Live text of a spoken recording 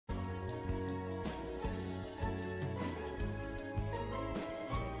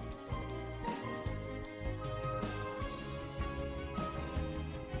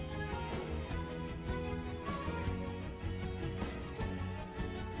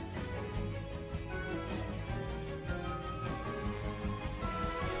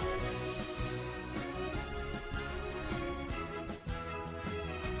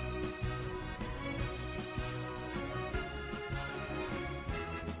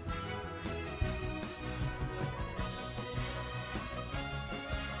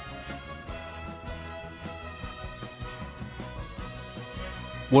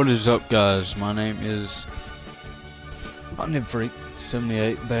What is up, guys? My name is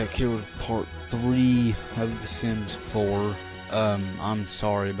Freak78, back here with part 3 of The Sims 4. I'm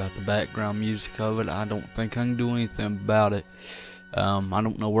sorry about the background music of it. I don't think I can do anything about it. I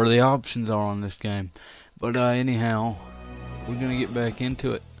don't know where the options are on this game. But anyhow, we're gonna get back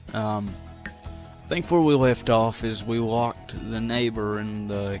into it. I think where we left off is we locked the neighbor in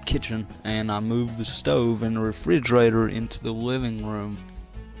the kitchen, and I moved the stove and the refrigerator into the living room.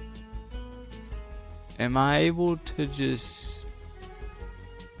 Am I able to just...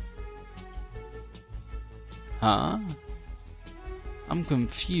 I'm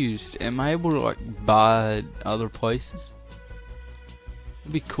confused. Am I able to, like, buy other places?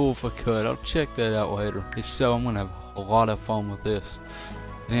 It'd be cool if I could. I'll check that out later. If so, I'm gonna have a lot of fun with this.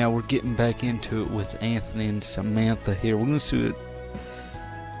 Now, we're getting back into it with Anthony and Samantha here. We're gonna see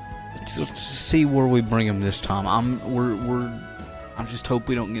where we bring them this time. I just hope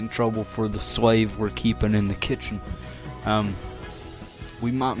we don't get in trouble for the slave we're keeping in the kitchen.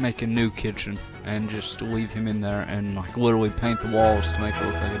 We might make a new kitchen and just leave him in there and like literally paint the walls to make it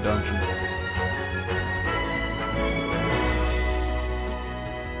look like a dungeon.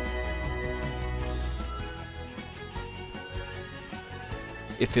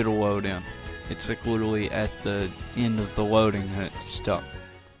 If it'll load in. It's like literally at the end of the loading and it's stuck.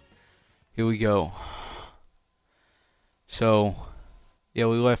 Here we go. So... yeah,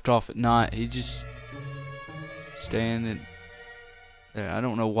 we left off at night. He just standing there. I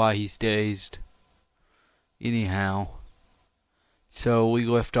don't know why he's dazed. Anyhow, so we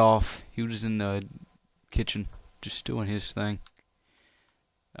left off. He was in the kitchen, just doing his thing.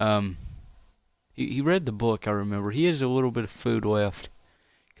 He read the book. I remember he has a little bit of food left.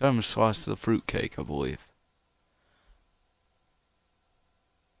 Got him a slice of the fruitcake, I believe.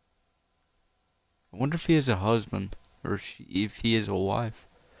 I wonder if he has a husband. Or if he is a wife.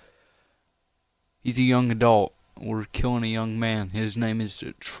 He's a young adult. We're killing a young man. His name is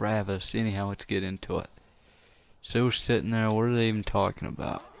Travis. Anyhow, let's get into it. So we're sitting there. What are they even talking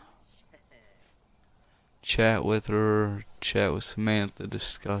about? Chat with her. Chat with Samantha.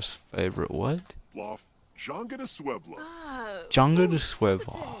 Discuss favorite what? Django de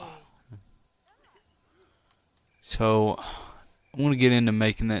Suebla. So... I want to get into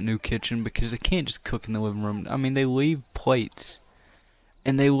making that new kitchen because they can't just cook in the living room. I mean, they leave plates.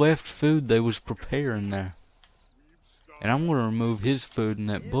 And they left food they was preparing there. And I'm going to remove his food and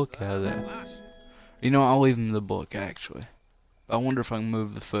that book out of there. You know, I'll leave him the book, actually. But I wonder if I can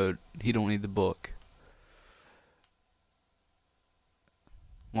move the food. He don't need the book.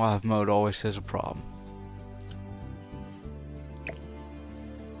 Live mode always has a problem.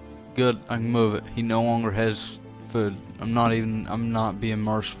 Good, I can move it. He no longer has... food. I'm not being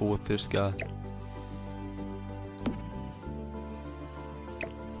merciful with this guy.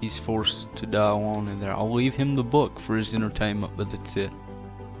 He's forced to die alone in there. I'll leave him the book for his entertainment, but that's it.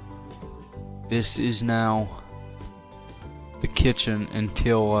 This is now the kitchen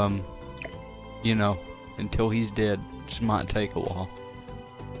until, you know, until he's dead. Just might take a while.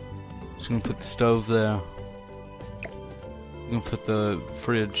 Just gonna put the stove there. I'm gonna put the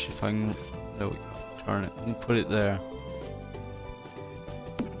fridge, if I can, there we go. Turn it and put it there.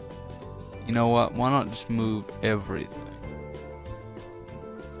 You know what? Why not just move everything?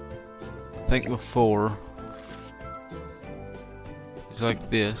 I think before it's like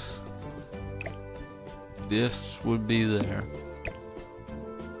this. This would be there.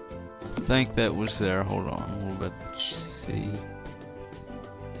 I think that was there. Hold on. We're about to see.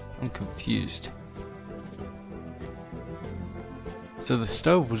 I'm confused. So the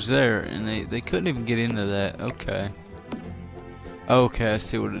stove was there, and they couldn't even get into that. Okay. Okay, I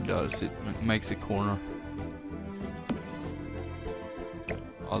see what it does. It makes a corner.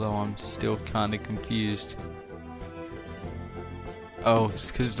 Although I'm still kind of confused. Oh,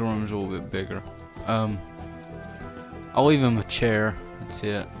 it's because the room's a little bit bigger. I'll leave him a chair. That's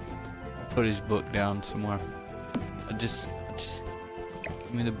it. I'll put his book down somewhere. I just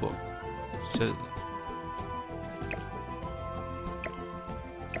give me the book. Set it there.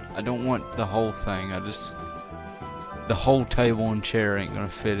 I don't want the whole thing. The whole table and chair ain't gonna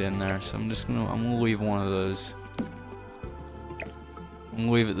fit in there, so I'm gonna leave one of those. I'm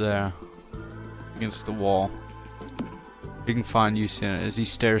gonna leave it there against the wall. You can find use in it as he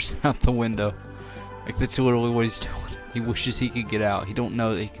stares out the window. Like that's literally what he's doing. He wishes he could get out. He don't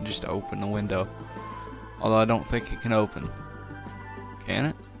know that he can just open the window. Although I don't think it can open. Can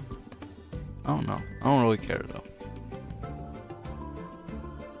it? I don't know. I don't really care though.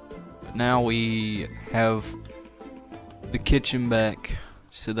 Now we have the kitchen back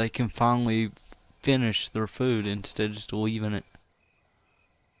so they can finally finish their food instead of just leaving it.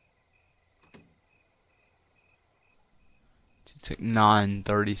 It's like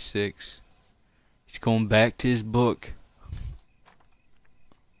 9:36. He's going back to his book.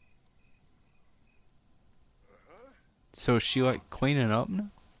 So is she like cleaning up now?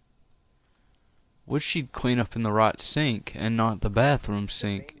 Wish she'd clean up in the right sink and not the bathroom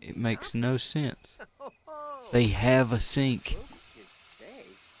sink. It makes no sense. They have a sink.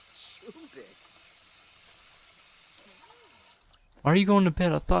 Why are you going to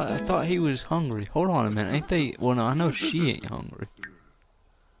bed? I thought he was hungry. Hold on a minute. Ain't they? Well, no, I know she ain't hungry.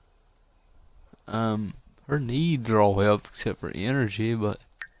 Her needs are all health except for energy, but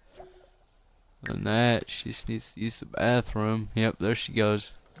other than that, she just needs to use the bathroom. Yep, there she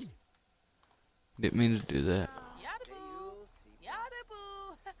goes. Didn't mean to do that.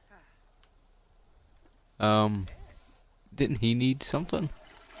 Didn't he need something?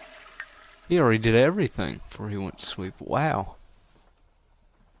 He already did everything before he went to sleep. Wow.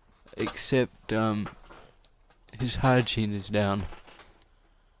 Except, his hygiene is down.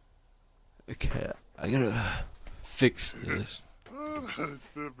 Okay, I gotta fix this.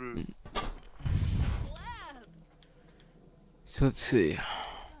 So let's see.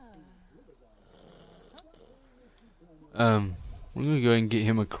 We're gonna go ahead and get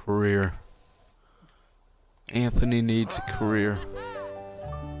him a career. Anthony needs a career.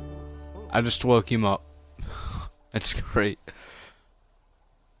 I just woke him up. That's great.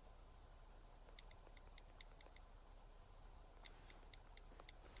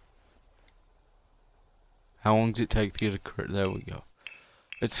 How long does it take to get a career? There we go.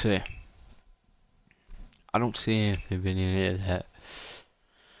 Let's see. I don't see anything in any of that.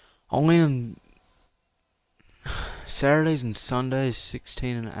 Only on Saturdays and Sundays,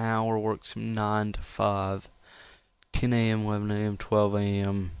 16 an hour, works from 9 to 5. 10 a.m., 11 a.m., 12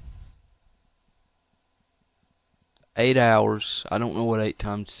 a.m. 8 hours. I don't know what 8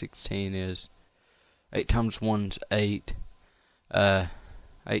 times 16 is. 8 times 1's 8.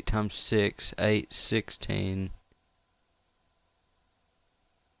 8 times 6, 8, 16.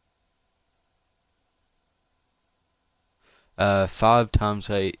 Five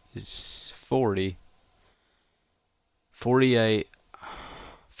times 8 is 40. 48,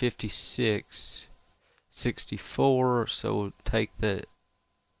 56, 64. So take the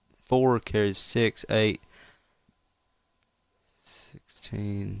 4 carries 6, 8,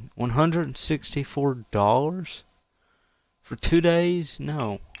 16. $164 for 2 days?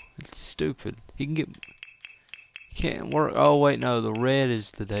 No, it's stupid. He can't work. Oh wait, no, the red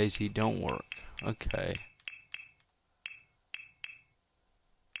is the days he don't work. Okay.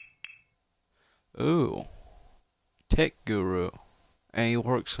 Ooh, tech guru, and he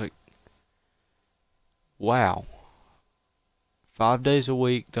works like, wow, 5 days a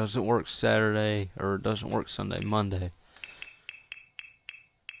week. Doesn't work Saturday, or doesn't work Sunday, Monday.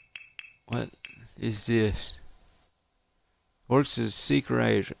 What is this? Works as a secret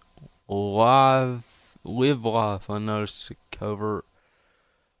agent. Live life. I noticed the covert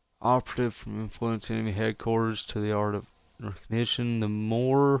operative from influence enemy headquarters to the art of recognition. The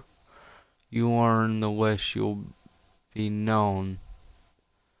more you learn, the less you'll be known.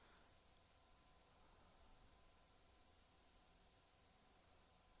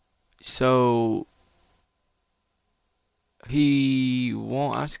 So he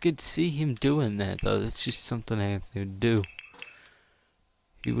won't. I could see him doing that though. That's just something Anthony would do.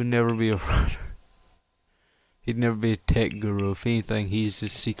 He would never be a runner. He'd never be a tech guru. If anything, he's a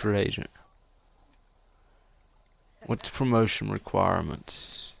secret agent. What's promotion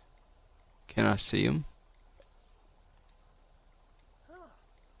requirements? Can I see him?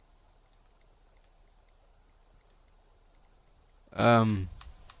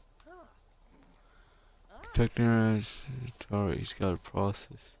 He's got a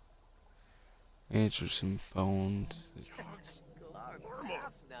process. Answer some phones.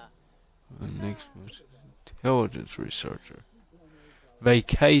 Next one, intelligence researcher.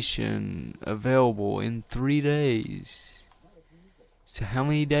 Vacation available in 3 days. So how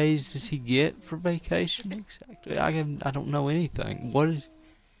many days does he get for vacation exactly? I don't know anything. What is?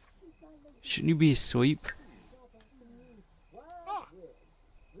 Shouldn't you be asleep?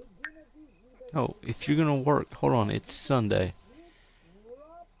 Oh, if you're gonna work, hold on. It's Sunday.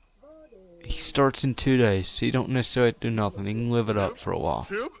 He starts in 2 days, so you don't necessarily have to do nothing. He can live it up for a while.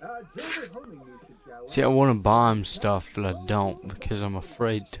 See, I want to buy him stuff, but I don't because I'm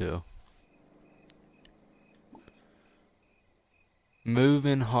afraid to. Move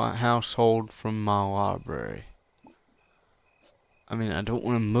in household from my library. I mean, I don't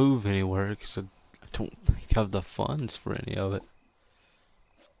want to move anywhere because I don't think I have the funds for any of it.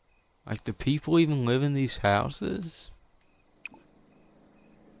 Like, do people even live in these houses?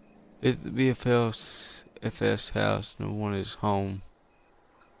 If the BFLs FS house, no one is home.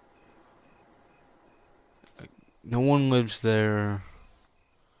 No one lives there.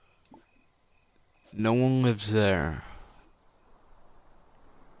 No one lives there.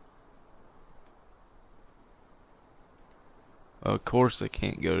 Of course I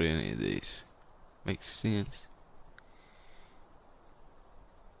can't go to any of these. Makes sense.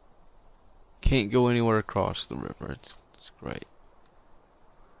 Can't go anywhere across the river. It's great.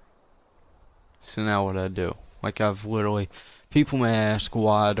 So now what I do? Like I've literally... People may ask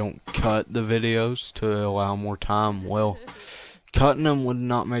why I don't cut the videos to allow more time. Well, cutting them would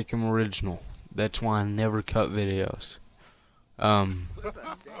not make them original. That's why I never cut videos.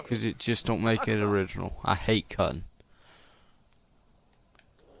 Cause it just don't make it original. I hate cutting.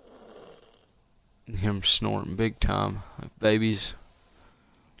 Him snorting big time. Like babies.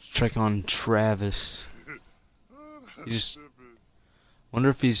 Check on Travis. He just wonder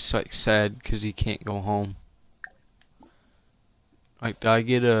if he's like sad because he can't go home. Like, did I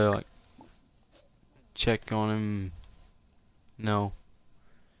get a like check on him? No.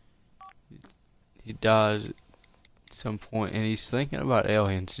 He dies at some point, and he's thinking about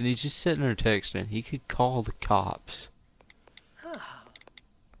aliens, and he's just sitting there texting. He could call the cops. I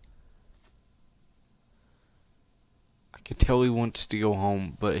could tell he wants to go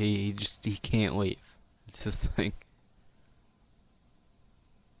home, but he can't leave. It's the thing.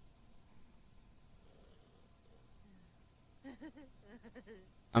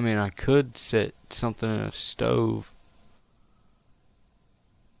 I mean, I could set something in a stove.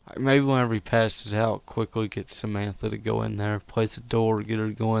 Like maybe whenever he passes out, quickly get Samantha to go in there, place a door, get her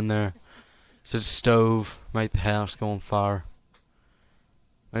to go in there, set a stove, make the house go on fire.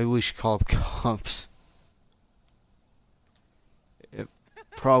 Maybe we should call the cops. It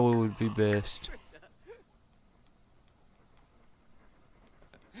probably would be best.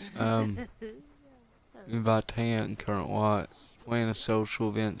 Invite to hang out in current light. Plan a social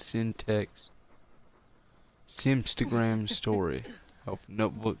event, send text. Simstagram story. Help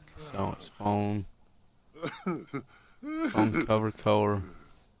notebook, silence phone. Phone cover color.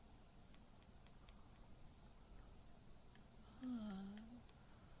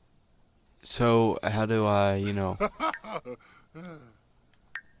 So, how do I, you know,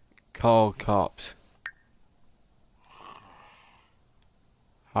 call cops?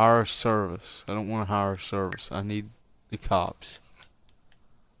 Hire a service. I don't want to hire a service. I need the cops.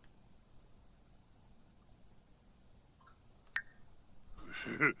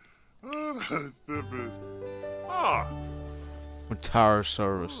 What's hire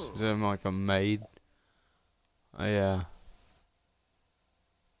service? Is that like a maid? Oh yeah.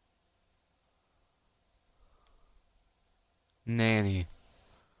 Nanny.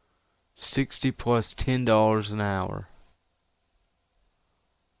 60 plus $10 an hour.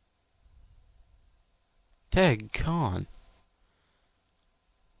 Daggone.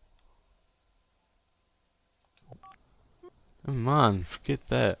 Never mind, forget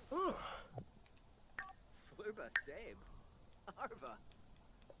that.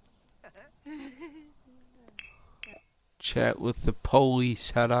 Chat with the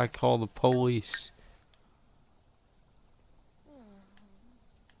police. How'd I call the police?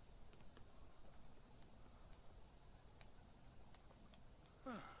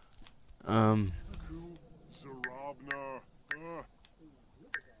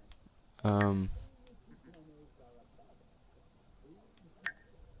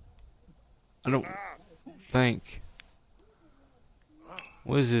 I don't think.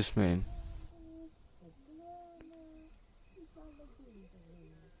 What does this mean?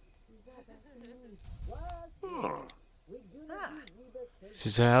 This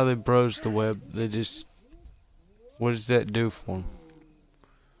is how they browse the web. They just... What does that do for them?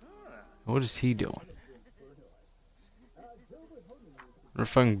 What is he doing? Or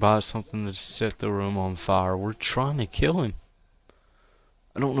if I can buy something to set the room on fire. We're trying to kill him.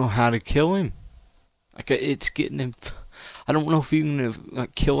 I don't know how to kill him. Like, it's getting him... I don't know if you can,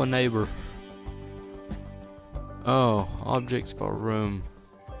 like, kill a neighbor. Oh, objects by room.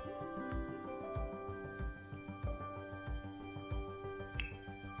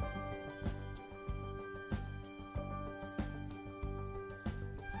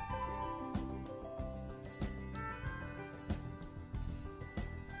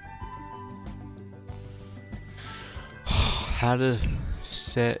 How to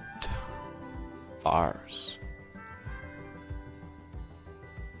set fires.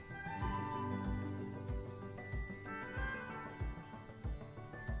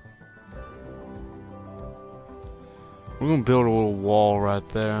 We're gonna build a little wall right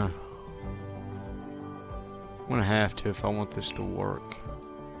there. I'm gonna have to if I want this to work.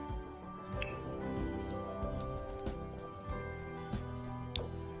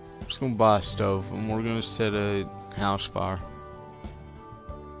 just gonna buy a stove and we're gonna set a house fire.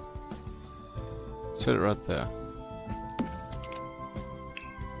 Set it right there.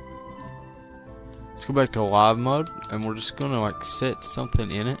 Let's go back to live mode and we're just gonna like set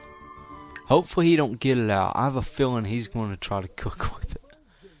something in it. Hopefully he don't get it out. I have a feeling he's gonna try to cook with it.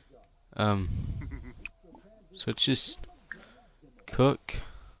 So it's just cook.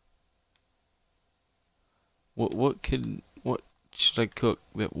 What should I cook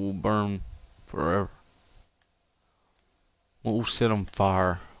that will burn forever? What will set on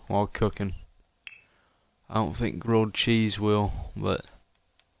fire while cooking? I don't think grilled cheese will, but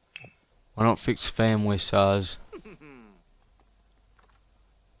why not fix family size?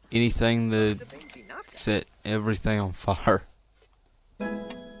 Anything that set everything on fire.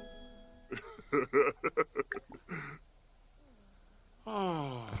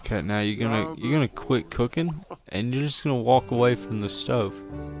 Okay, now you're gonna quit cooking and you're just gonna walk away from the stove.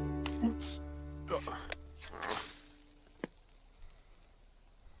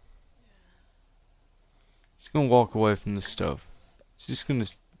 Just gonna walk away from the stove. It's just gonna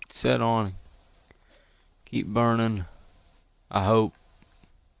set on, keep burning. I hope.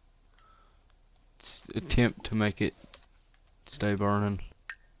 Attempt to make it stay burning.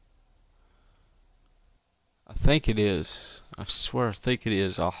 I think it is. I swear I think it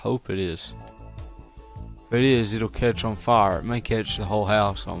is. I hope it is. If it is, it'll catch on fire. It may catch the whole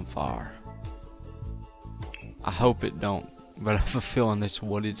house on fire. I hope it don't, but I have a feeling that's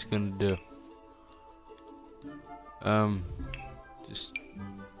what it's gonna do. Just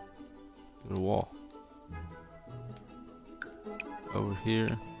go to the wall. Over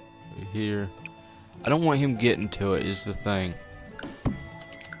here. Over here. I don't want him getting to it, is the thing.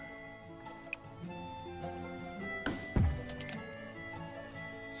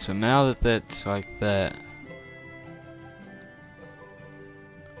 So now that that's like that,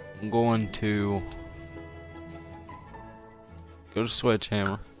 I'm going to go to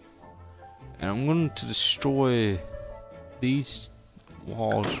Sledgehammer, and I'm going to destroy these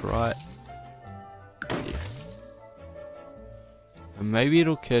walls right here. And maybe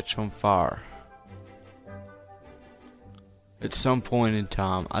it'll catch on fire at some point in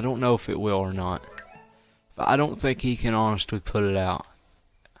time. I don't know if it will or not. But I don't think he can honestly put it out.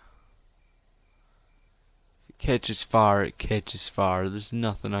 If it catches fire, it catches fire. There's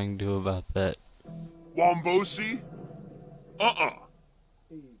nothing I can do about that. Wombosi? Huh.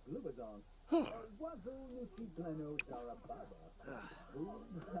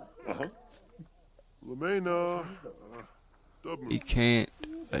 Lamena. He can't.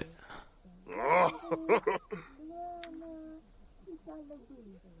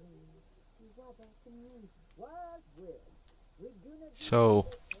 So,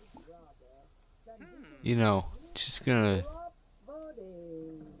 you know, just gonna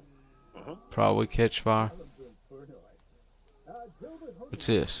probably catch fire. What's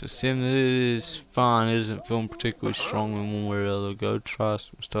this? A sim that is fine, isn't feeling particularly strong in one way or the other. Go try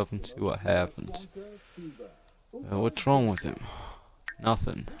some stuff and see what happens. What's wrong with him?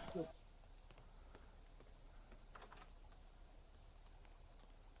 Nothing.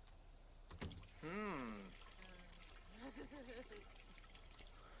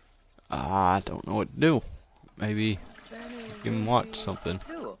 I don't know what to do. Maybe you can watch something.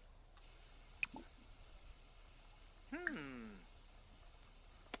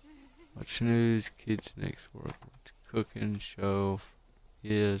 Watch news, kids next work, watch cooking show.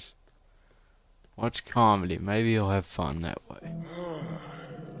 Yes. Watch comedy. Maybe you'll have fun that way.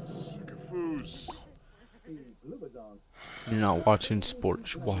 You're not watching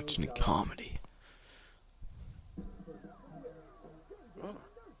sports, you're watching a comedy.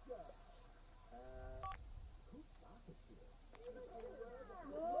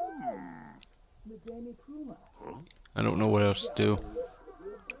 I don't know what else to do.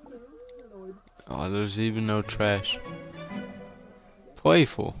 Oh, there's even no trash.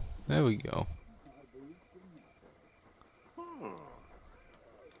 Playful. There we go.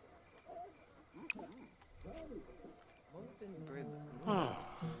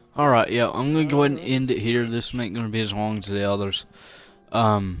 Alright, yeah, I'm gonna go ahead and end it here. This one ain't gonna be as long as the others.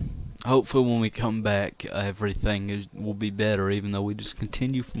 Hopefully when we come back, everything will be better, even though we just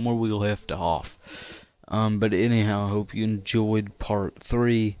continue from where we left off. But anyhow, I hope you enjoyed part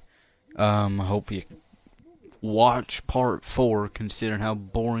 3. I hope you watch part 4, considering how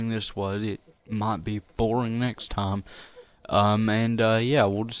boring this was. It might be boring next time. Yeah,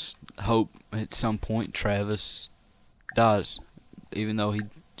 we'll just hope at some point Travis dies, even though he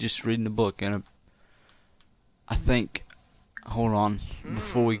just reading the book. And I think, hold on,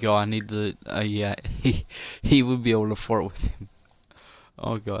 before we go, I need to, yeah, he would be able to flirt with him.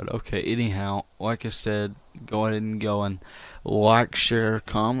 Oh god. Okay. Anyhow, like I said, go ahead and go and like, share,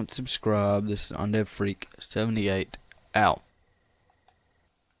 comment, subscribe. This is Undead Freak 78 out.